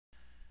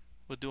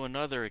We'll do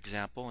another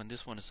example, and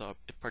this one is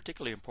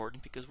particularly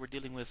important because we're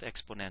dealing with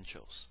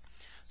exponentials.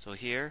 So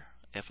here,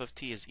 f of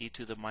t is e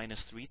to the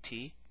minus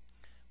 3t.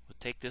 We'll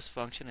take this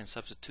function and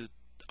substitute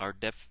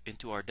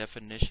into our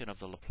definition of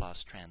the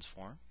Laplace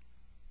transform.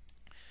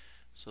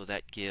 So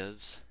that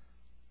gives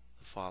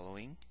the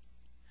following.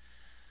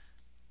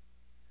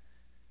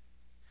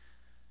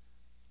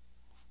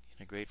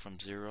 Integrate from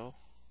 0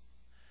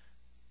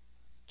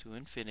 to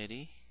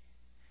infinity,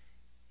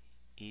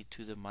 e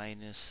to the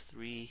minus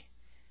 3t,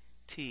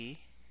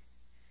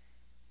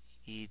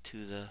 e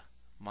to the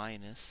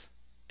minus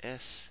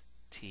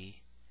st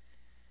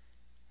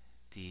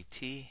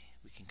dt.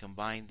 We can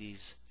combine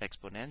these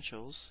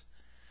exponentials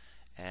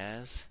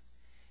as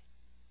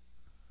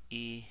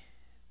e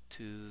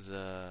to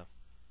the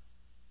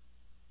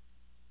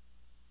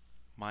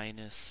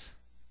minus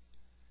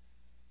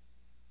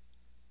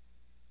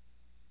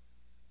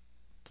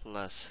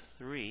plus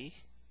 3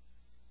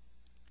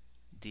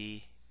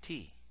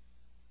 dt.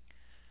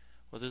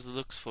 Well, this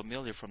looks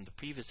familiar from the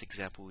previous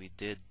example we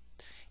did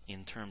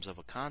in terms of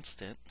a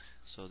constant.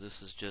 So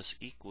this is just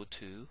equal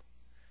to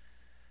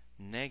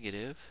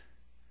negative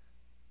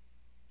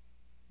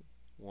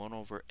 1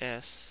 over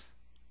s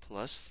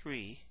plus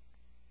 3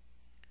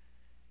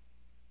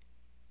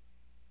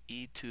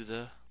 e to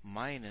the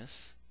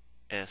minus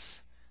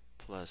s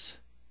plus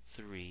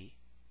 3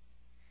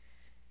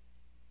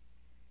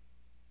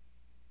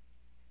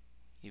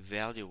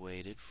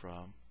 evaluated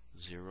from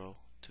 0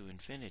 to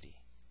infinity.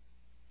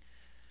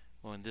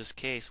 Well, in this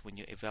case, when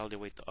you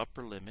evaluate the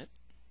upper limit,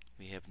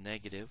 we have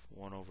negative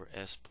 1 over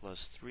s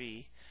plus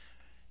 3,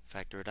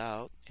 factor it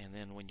out, and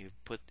then when you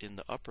put in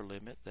the upper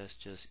limit, that's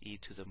just e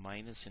to the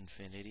minus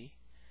infinity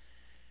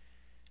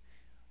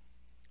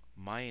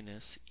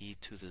minus e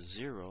to the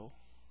 0,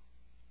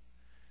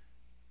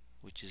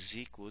 which is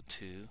equal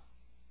to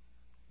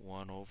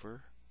 1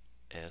 over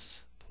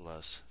s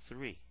plus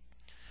 3.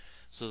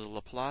 So the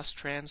Laplace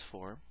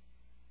transform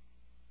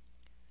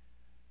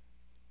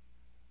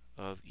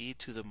of e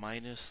to the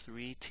minus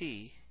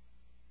 3t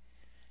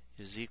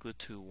is equal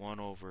to 1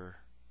 over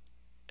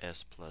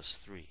s plus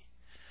 3.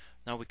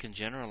 Now we can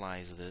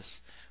generalize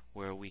this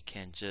where we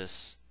can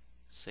just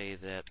say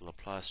that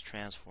Laplace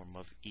transform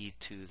of e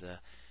to the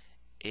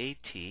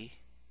at.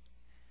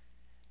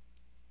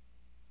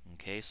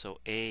 Okay, so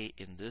a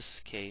in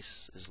this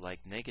case is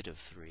like negative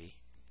 3.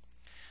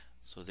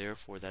 So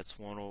therefore that's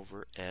 1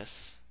 over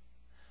s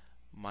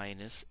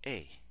minus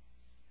a,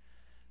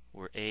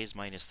 where a is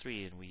minus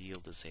 3 and we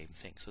yield the same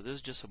thing. So this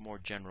is just a more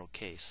general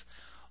case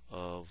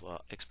of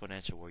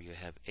exponential where you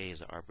have a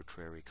as an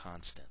arbitrary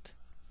constant.